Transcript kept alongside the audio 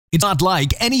It's not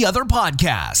like any other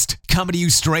podcast. Coming to you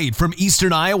straight from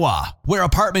Eastern Iowa, where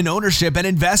apartment ownership and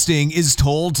investing is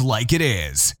told like it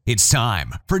is. It's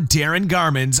time for Darin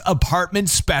Garman's Apartment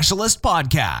Specialist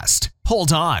Podcast.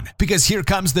 Hold on, because here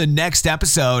comes the next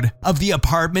episode of the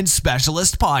Apartment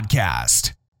Specialist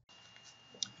Podcast.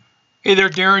 Hey there,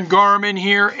 Darin Garman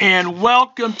here, and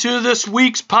welcome to this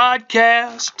week's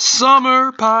podcast,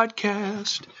 Summer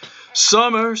Podcast.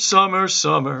 Summer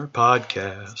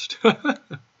Podcast.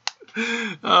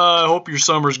 I hope your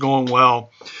summer's going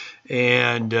well,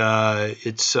 and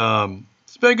it's been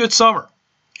a good summer.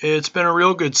 It's been a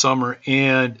real good summer,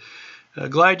 and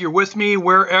glad you're with me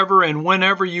wherever and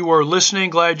whenever you are listening.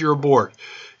 Glad you're aboard.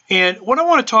 And what I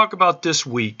want to talk about this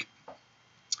week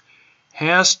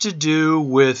has to do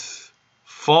with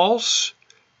false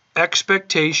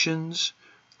expectations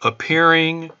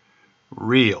appearing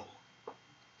real.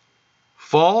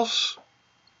 False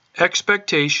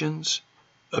expectations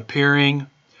appearing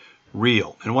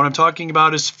real. And what I'm talking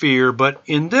about is fear, but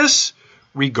in this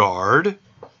regard,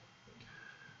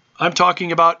 I'm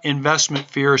talking about investment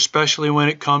fear, especially when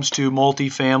it comes to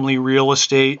multifamily real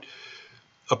estate.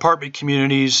 Apartment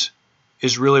communities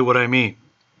is really what I mean.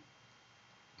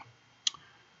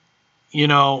 You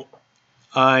know,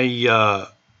 I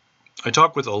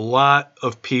talk with a lot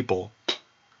of people,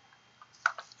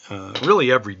 really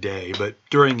every day, but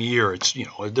during the year,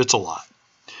 it's a lot.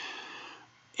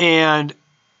 And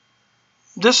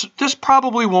this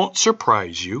probably won't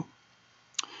surprise you,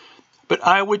 but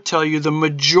I would tell you the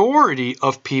majority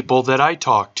of people that I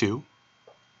talk to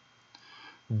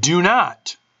do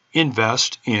not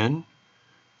invest in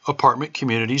apartment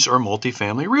communities or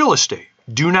multifamily real estate.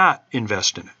 Do not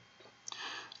invest in it.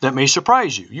 That may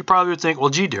surprise you. You probably would think,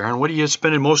 well, gee, Darin, what are you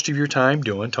spending most of your time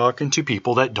doing talking to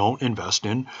people that don't invest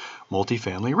in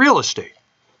multifamily real estate?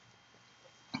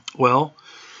 Well,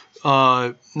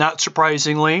 not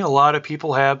surprisingly, a lot of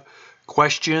people have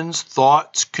questions,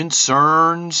 thoughts,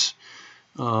 concerns,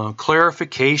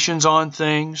 clarifications on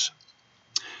things.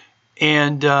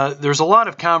 And there's a lot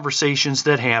of conversations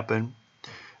that happen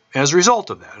as a result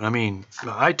of that. I mean,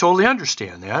 I totally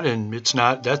understand that, and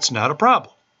that's not a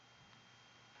problem.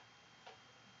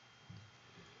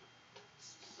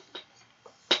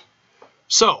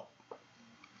 So,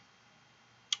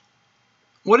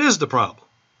 what is the problem?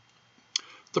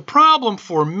 The problem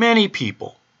for many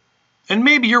people, and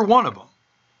maybe you're one of them,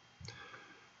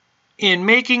 in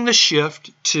making the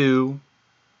shift to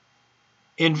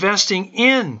investing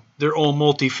in their own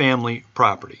multifamily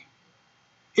property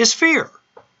is fear.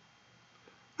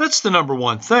 That's the number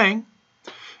one thing.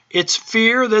 It's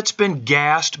fear that's been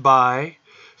gassed by,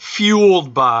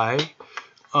 fueled by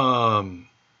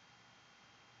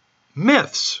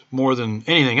myths more than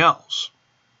anything else.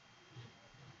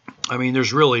 I mean,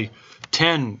 there's really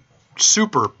 10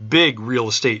 super big real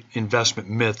estate investment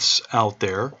myths out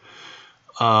there.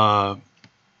 But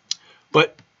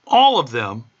all of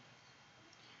them,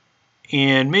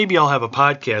 and maybe I'll have a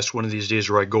podcast one of these days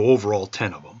where I go over all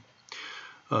 10 of them.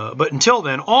 But until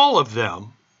then, all of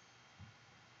them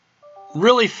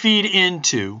really feed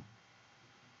into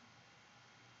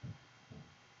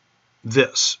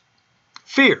this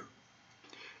fear.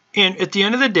 And at the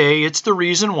end of the day, it's the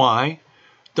reason why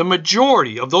the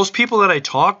majority of those people that I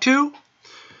talk to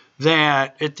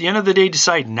that at the end of the day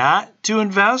decide not to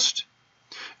invest.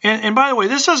 And by the way,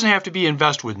 this doesn't have to be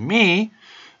invest with me.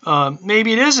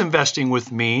 Maybe it is investing with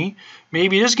me.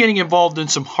 Maybe it is getting involved in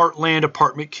some heartland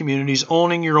apartment communities,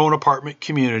 owning your own apartment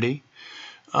community.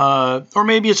 Or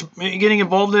maybe it's getting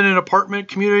involved in an apartment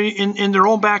community in their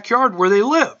own backyard where they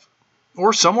live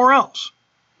or somewhere else.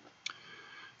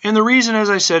 And the reason, as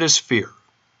I said, is fear.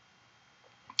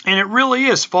 And it really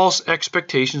is false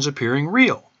expectations appearing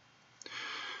real.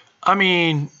 I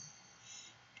mean,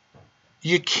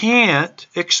 you can't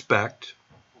expect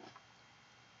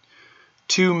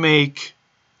to make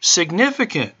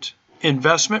significant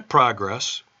investment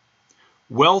progress,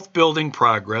 wealth building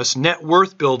progress, net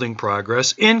worth building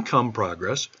progress, income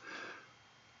progress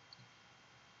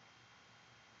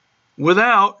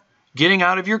without getting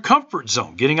out of your comfort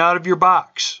zone, getting out of your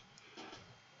box.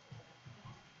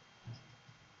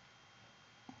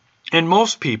 And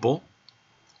most people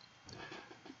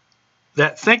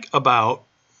that think about,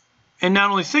 and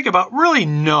not only think about, really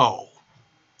know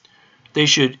they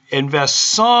should invest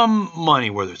some money,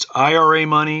 whether it's IRA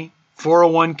money,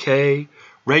 401k,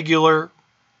 regular.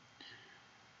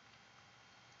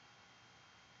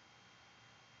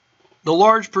 The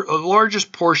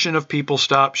largest portion of people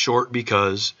stop short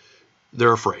because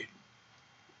they're afraid.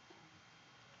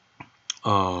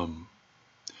 I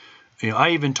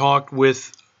even talked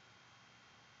with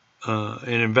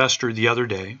an investor the other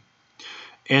day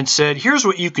and said, here's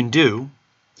what you can do.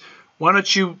 Why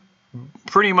don't you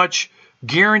pretty much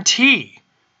guarantee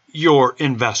your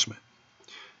investment?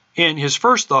 And his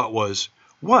first thought was,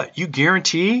 what, you'd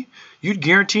guarantee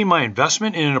my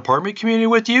investment in an apartment community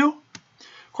with you?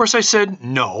 Of course, I said,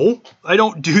 no, I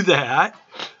don't do that.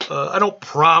 I don't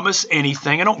promise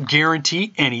anything. I don't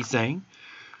guarantee anything.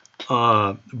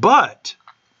 But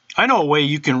I know a way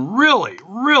you can really,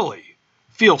 really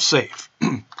feel safe.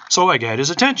 So I got his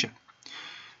attention.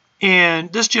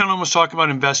 And this gentleman was talking about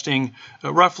investing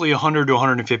roughly $100,000 to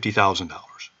 $150,000.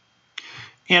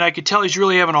 And I could tell he's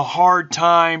really having a hard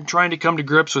time trying to come to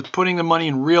grips with putting the money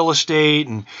in real estate.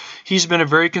 And he's been a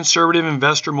very conservative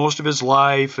investor most of his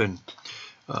life, and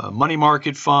money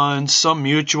market funds, some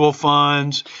mutual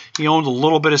funds. He owned a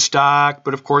little bit of stock,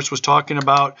 but of course was talking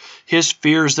about his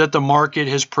fears that the market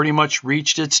has pretty much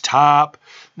reached its top.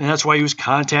 And that's why he was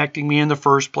contacting me in the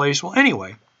first place. Well,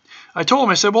 anyway, I told him,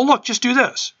 I said, well, look, just do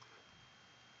this.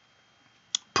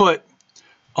 Put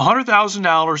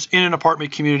 $100,000 in an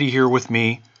apartment community here with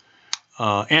me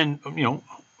and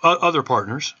other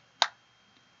partners,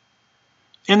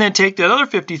 and then take that other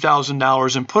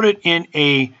 $50,000 and put it in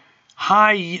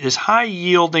as high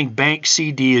yielding bank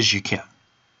CD as you can.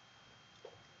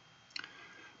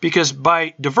 Because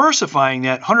by diversifying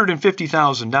that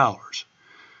 $150,000,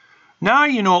 now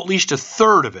you know at least a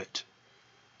third of it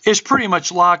is pretty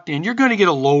much locked in. You're going to get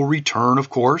a low return, of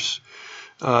course.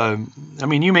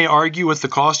 You may argue with the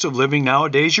cost of living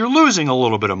nowadays, you're losing a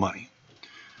little bit of money.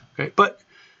 Okay, but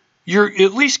you're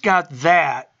at least got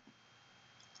that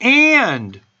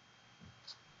and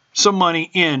some money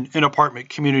in an apartment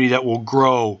community that will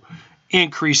grow,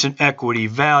 increase in equity,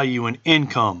 value, and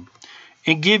income,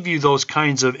 and give you those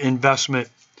kinds of investment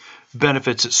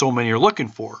benefits that so many are looking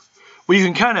for. Well, you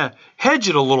can kind of hedge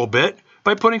it a little bit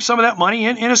by putting some of that money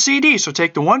in a CD. So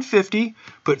take the 150,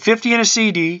 put 50 in a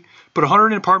CD, put 100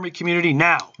 in an apartment community.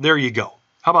 Now, there you go.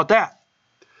 How about that?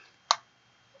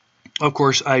 Of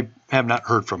course, I have not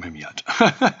heard from him yet.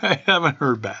 I haven't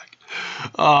heard back.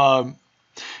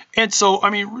 And so,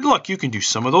 look, you can do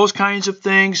some of those kinds of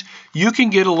things. You can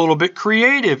get a little bit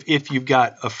creative if you've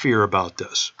got a fear about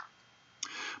this.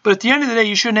 But at the end of the day,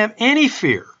 you shouldn't have any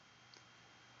fear.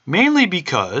 Mainly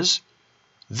because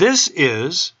this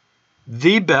is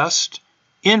the best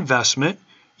investment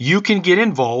you can get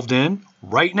involved in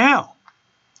right now.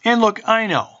 And look, I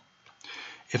know,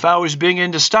 if I was big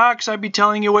into stocks, I'd be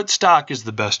telling you what stock is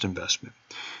the best investment.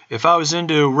 If I was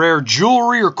into rare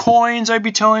jewelry or coins, I'd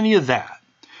be telling you that.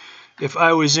 If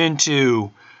I was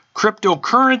into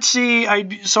cryptocurrency,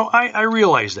 I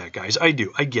realize that, guys. I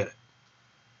do. I get it.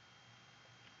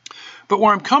 But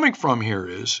where I'm coming from here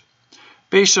is,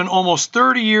 based on almost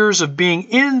 30 years of being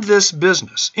in this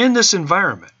business, in this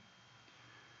environment,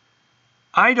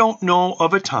 I don't know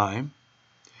of a time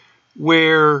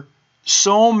where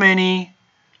so many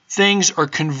things are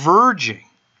converging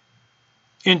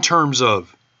in terms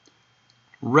of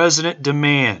resident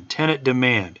demand, tenant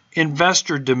demand,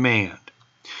 investor demand.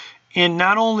 And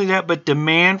not only that, but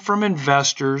demand from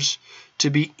investors to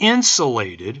be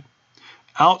insulated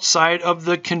outside of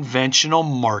the conventional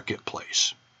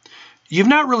marketplace. You've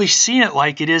not really seen it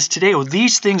like it is today, with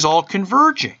these things all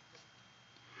converging.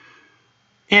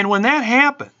 And when that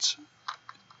happens,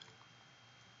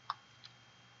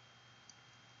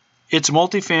 it's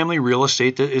multifamily real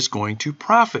estate that is going to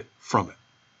profit from it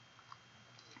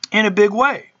in a big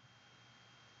way,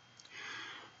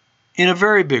 in a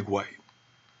very big way.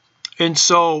 And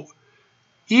so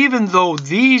even though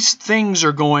these things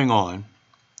are going on,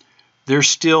 there's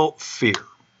still fear.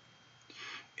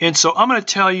 And so I'm going to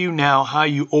tell you now how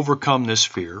you overcome this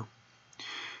fear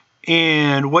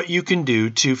and what you can do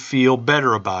to feel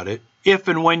better about it if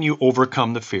and when you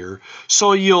overcome the fear,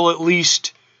 so you'll at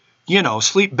least,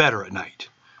 sleep better at night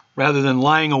rather than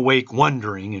lying awake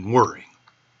wondering and worrying.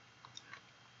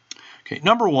 Okay,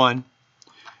 number one,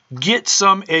 get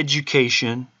some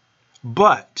education,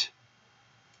 but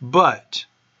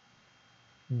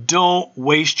don't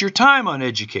waste your time on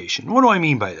education. What do I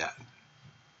mean by that?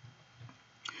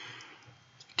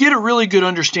 Get a really good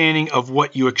understanding of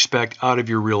what you expect out of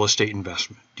your real estate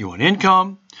investment. Do you want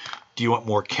income? Do you want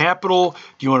more capital?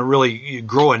 Do you want to really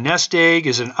grow a nest egg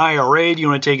as an IRA? Do you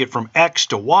want to take it from X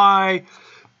to Y?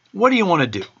 What do you want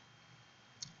to do?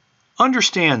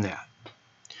 Understand that.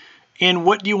 And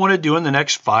what do you want to do in the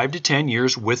next 5 to 10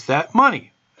 years with that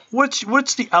money?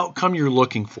 What's the outcome you're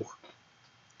looking for?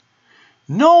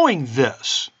 Knowing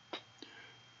this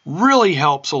really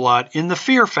helps a lot in the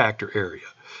fear factor area,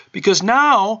 because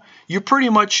now you pretty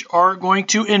much are going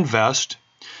to invest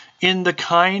in the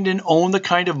kind and own the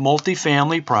kind of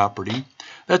multifamily property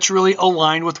that's really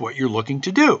aligned with what you're looking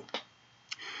to do.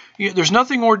 There's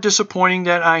nothing more disappointing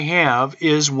that I have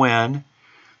is when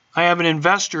I have an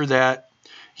investor that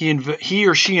he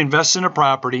or she invests in a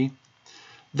property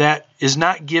that is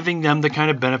not giving them the kind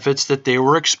of benefits that they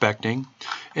were expecting.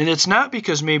 And it's not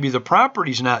because maybe the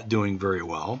property's not doing very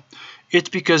well. It's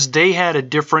because they had a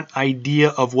different idea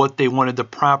of what they wanted the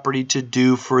property to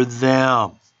do for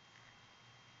them.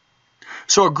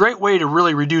 So a great way to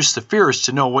really reduce the fear is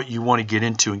to know what you want to get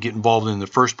into and get involved in the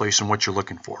first place and what you're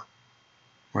looking for,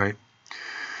 right?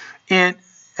 And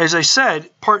as I said,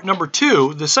 part number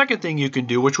 2, the second thing you can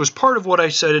do, which was part of what I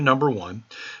said in number 1,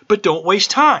 but don't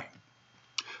waste time.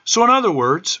 So in other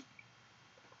words,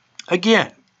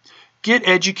 again, get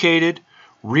educated,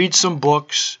 read some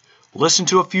books, listen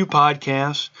to a few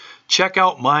podcasts, check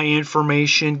out my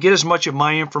information, get as much of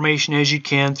my information as you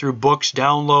can through books,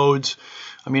 downloads.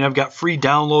 I mean, I've got free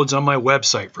downloads on my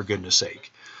website, for goodness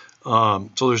sake. So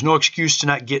there's no excuse to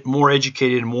not get more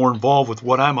educated and more involved with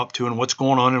what I'm up to and what's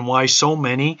going on and why so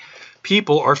many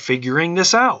people are figuring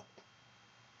this out.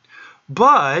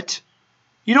 But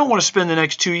you don't want to spend the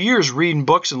next 2 years reading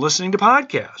books and listening to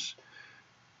podcasts.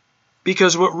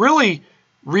 Because what really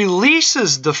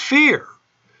releases the fear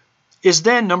is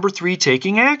then number 3,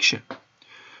 taking action.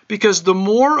 Because the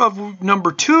more of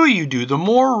number 2 you do, the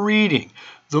more reading,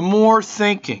 the more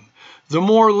thinking, the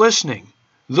more listening,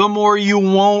 the more you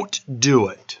won't do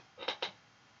it.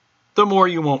 The more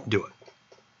you won't do it.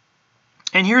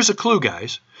 And here's a clue,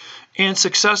 guys. And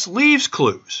success leaves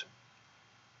clues.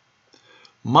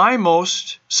 My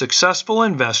most successful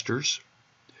investors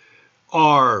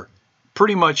are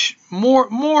pretty much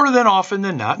more than often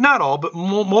than not all, but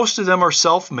most of them are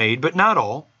self-made, but not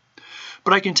all.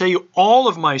 But I can tell you all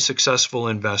of my successful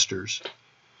investors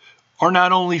are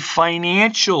not only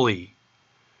financially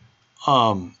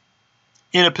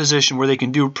in a position where they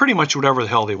can do pretty much whatever the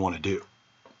hell they want to do.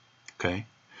 Okay?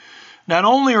 Not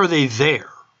only are they there,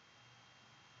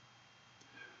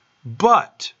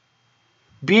 but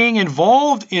being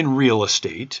involved in real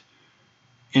estate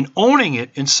and owning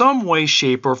it in some way,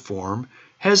 shape, or form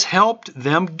has helped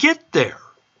them get there.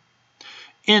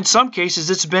 In some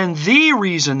cases, it's been the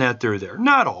reason that they're there.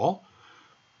 Not all.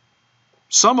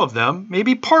 Some of them,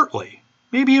 maybe partly,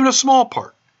 maybe even a small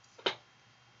part.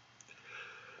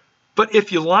 But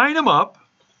if you line them up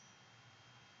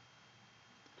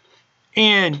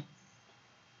and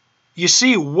you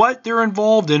see what they're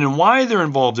involved in and why they're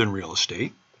involved in real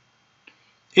estate,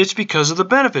 it's because of the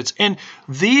benefits. And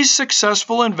these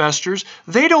successful investors,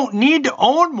 they don't need to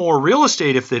own more real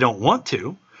estate if they don't want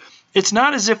to. It's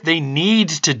not as if they need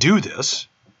to do this,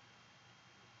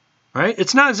 right?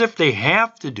 It's not as if they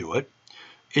have to do it.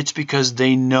 It's because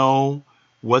they know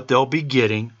what they'll be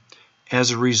getting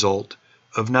as a result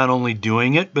of not only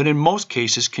doing it, but in most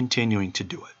cases, continuing to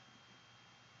do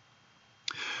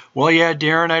it. Well, yeah,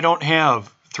 Darin, I don't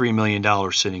have $3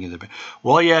 million sitting in the bank.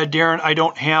 Well, yeah, Darin, I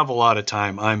don't have a lot of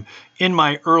time. I'm in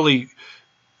my early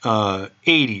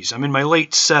 80s. I'm in my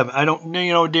late 70s. I don't,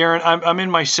 Darin, I'm in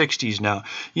my 60s now.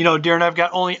 Darin, I've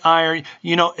got only iron.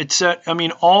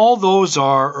 All those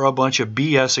are a bunch of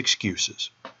BS excuses.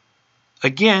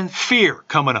 Again, fear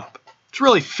coming up. It's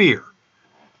really fear,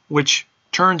 which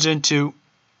turns into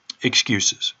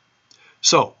excuses.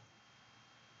 So,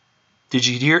 did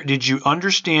you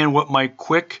understand what my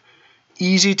quick,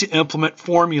 easy to implement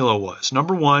formula was?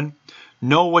 Number 1,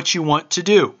 know what you want to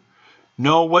do.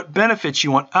 Know what benefits you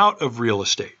want out of real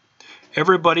estate.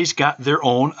 Everybody's got their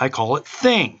own, I call it,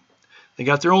 thing. They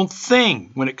got their own thing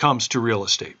when it comes to real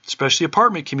estate, especially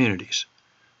apartment communities.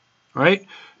 Right?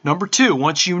 Number 2,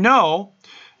 once you know,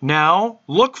 now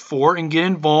look for and get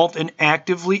involved in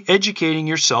actively educating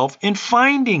yourself in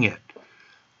finding it.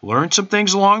 Learn some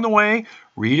things along the way.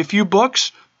 Read a few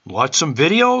books. Watch some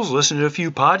videos. Listen to a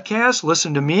few podcasts.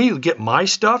 Listen to me. Get my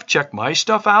stuff. Check my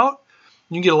stuff out.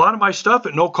 You can get a lot of my stuff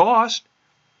at no cost.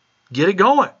 Get it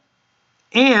going.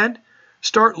 And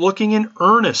start looking in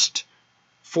earnest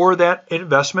for that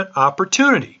investment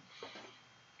opportunity.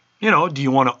 Do you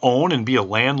want to own and be a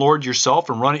landlord yourself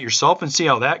and run it yourself and see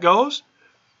how that goes?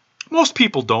 Most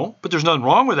people don't, but there's nothing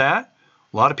wrong with that.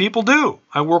 A lot of people do.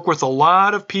 I work with a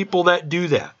lot of people that do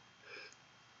that.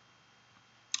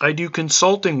 I do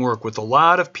consulting work with a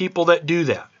lot of people that do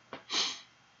that.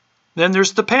 Then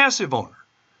there's the passive owner.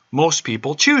 Most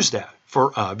people choose that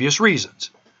for obvious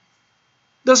reasons.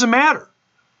 Doesn't matter.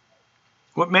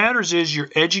 What matters is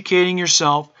you're educating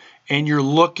yourself and you're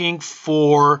looking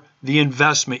for the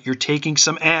investment. You're taking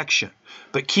some action.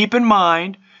 But keep in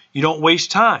mind, you don't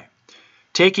waste time.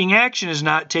 Taking action is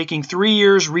not taking 3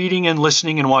 years reading and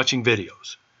listening and watching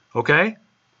videos. Okay?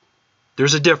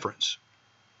 There's a difference.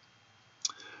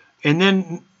 And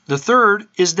then the third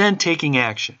is then taking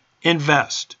action.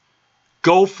 Invest.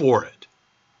 Go for it.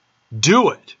 Do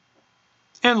it.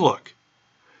 And look,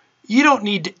 you don't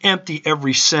need to empty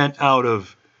every cent out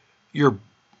of your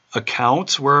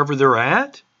accounts wherever they're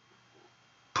at.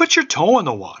 Put your toe in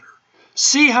the water.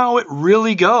 See how it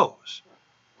really goes.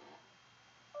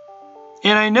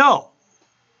 And I know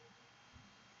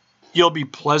you'll be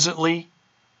pleasantly,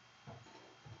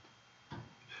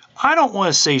 I don't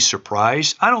want to say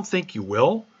surprised. I don't think you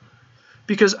will,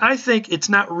 because I think it's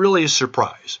not really a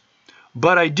surprise.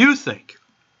 But I do think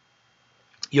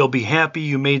you'll be happy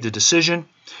you made the decision.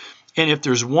 And if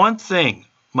there's one thing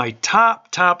my top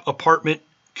apartment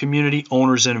community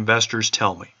owners and investors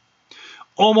tell me,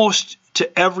 almost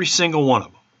to every single one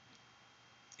of them,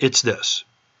 it's this.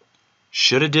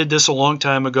 Should have did this a long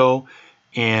time ago,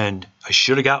 and I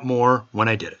should have got more when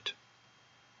I did it.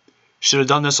 Should have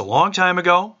done this a long time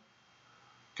ago.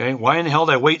 Okay, why in the hell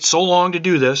did I wait so long to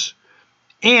do this?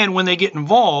 And when they get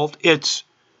involved, it's,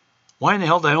 why in the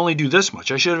hell did I only do this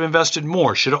much? I should have invested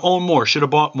more, should have owned more, should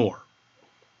have bought more.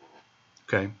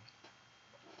 Okay.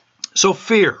 So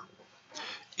fear.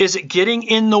 Is it getting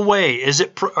in the way?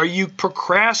 Are you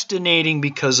procrastinating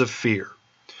because of fear?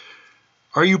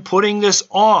 Are you putting this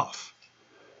off?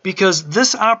 Because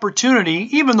this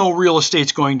opportunity, even though real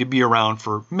estate's going to be around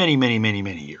for many, many, many,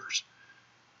 many years,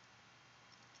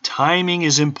 timing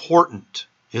is important,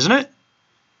 isn't it?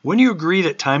 Wouldn't you agree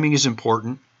that timing is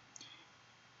important?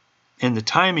 And the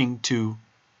timing to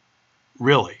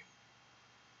really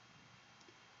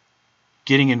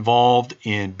getting involved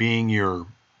in being your,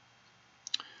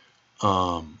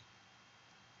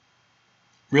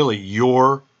 really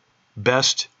your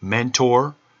best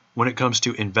mentor when it comes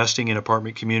to investing in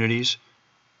apartment communities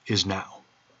is now.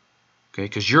 Okay,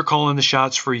 because you're calling the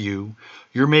shots for you.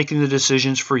 You're making the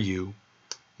decisions for you.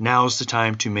 Now's the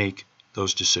time to make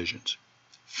those decisions.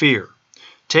 Fear.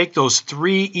 Take those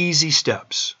 3 easy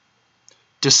steps.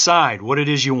 Decide what it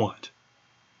is you want.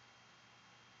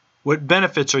 What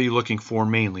benefits are you looking for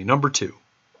mainly? Number 2.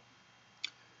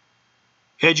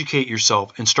 Educate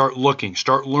yourself and start looking.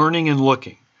 Start learning and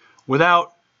looking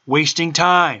without wasting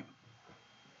time,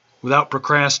 without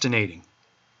procrastinating.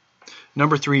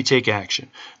 Number 3, take action.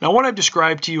 Now, what I've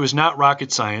described to you is not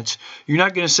rocket science. You're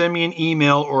not going to send me an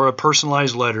email or a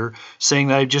personalized letter saying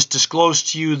that I've just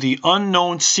disclosed to you the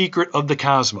unknown secret of the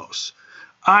cosmos.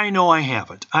 I know I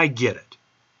haven't. I get it.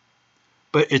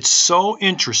 But it's so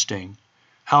interesting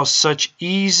how such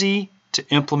easy to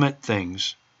implement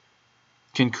things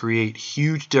can create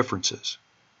huge differences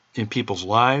in people's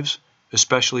lives,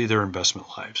 especially their investment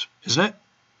lives, isn't it?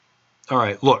 All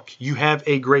right, look, you have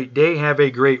a great day, have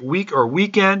a great week or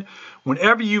weekend.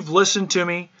 Whenever you've listened to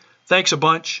me, thanks a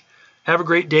bunch. Have a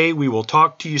great day. We will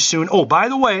talk to you soon. Oh, by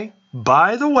the way,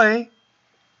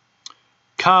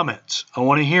 comments. I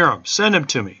want to hear them. Send them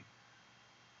to me.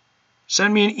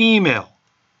 Send me an email.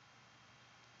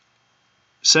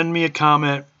 Send me a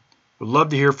comment. Would love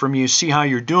to hear from you. See how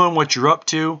you're doing, what you're up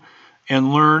to,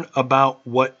 and learn about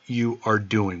what you are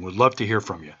doing. Would love to hear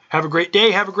from you. Have a great day.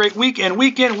 Have a great week and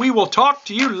weekend. We will talk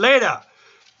to you later.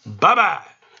 Bye-bye.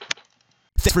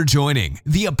 Thanks for joining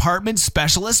the Apartment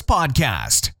Specialist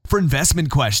Podcast. For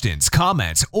investment questions,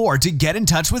 comments, or to get in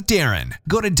touch with Darin,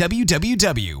 go to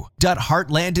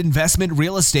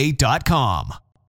www.heartlandinvestmentrealestate.com.